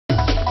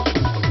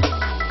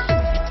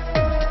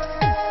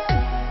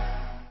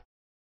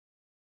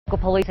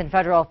police and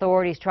federal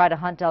authorities try to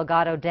hunt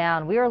Delgado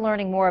down, we are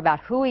learning more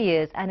about who he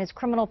is and his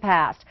criminal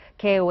past.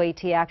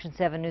 KOAT Action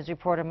 7 News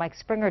reporter Mike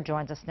Springer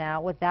joins us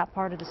now with that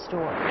part of the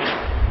story.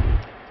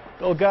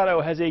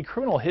 Delgado has a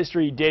criminal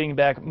history dating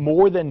back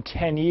more than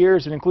 10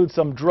 years. It includes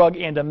some drug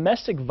and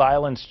domestic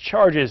violence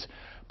charges,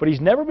 but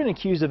he's never been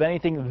accused of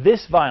anything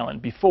this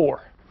violent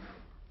before.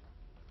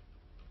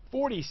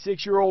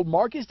 46-year-old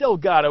Marcos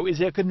Delgado is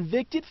a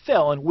convicted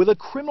felon with a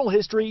criminal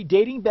history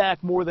dating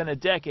back more than a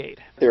decade.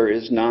 There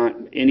is not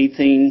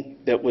anything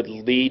that would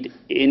lead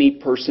any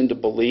person to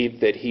believe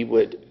that he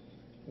would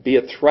be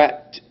a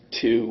threat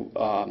to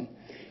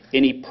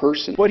any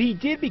person. But he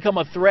did become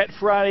a threat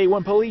Friday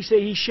when police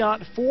say he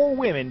shot 4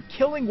 women,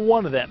 killing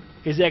one of them,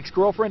 his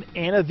ex-girlfriend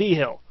Anna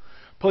Vigil.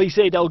 Police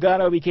say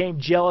Delgado became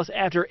jealous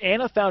after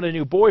Anna found a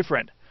new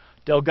boyfriend.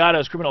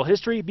 Delgado's criminal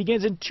history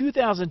begins in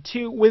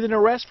 2002 with an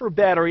arrest for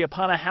battery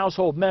upon a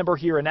household member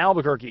here in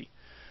Albuquerque.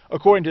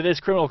 According to this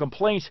criminal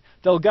complaint,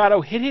 Delgado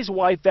hit his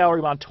wife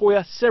Valerie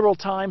Montoya several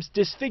times,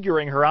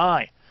 disfiguring her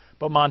eye.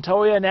 But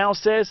Montoya now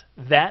says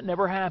that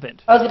never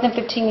happened. I was with him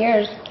 15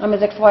 years. I'm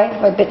his ex-wife.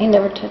 I bet he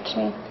never touched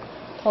me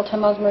the whole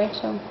time I was married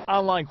to him.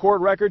 Online court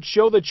records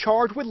show the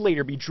charge would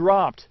later be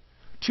dropped.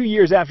 2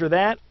 years after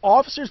that,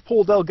 officers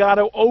pulled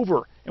Delgado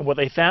over, and what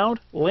they found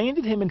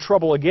landed him in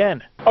trouble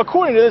again.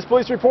 According to this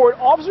police report,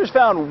 officers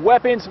found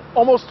weapons,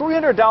 almost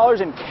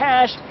 $300 in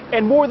cash,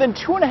 and more than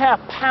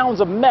 2.5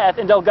 pounds of meth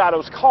in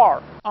Delgado's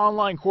car.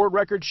 Online court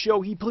records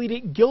show he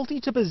pleaded guilty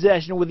to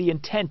possession with the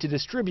intent to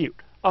distribute,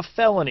 a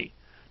felony.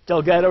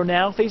 Delgado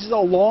now faces a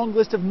long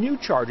list of new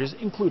charges,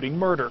 including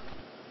murder.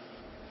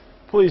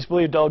 Police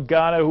believe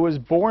Delgado, who was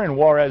born in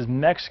Juarez,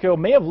 Mexico,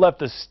 may have left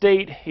the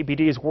state.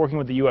 APD is working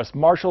with the U.S.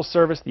 Marshals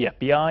Service, the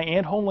FBI,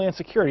 and Homeland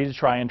Security to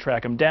try and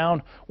track him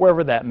down,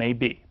 wherever that may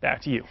be.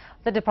 Back to you.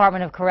 The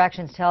Department of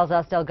Corrections tells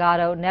us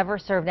Delgado never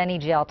served any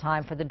jail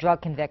time for the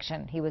drug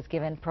conviction. He was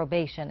given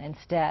probation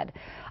instead.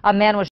 A man was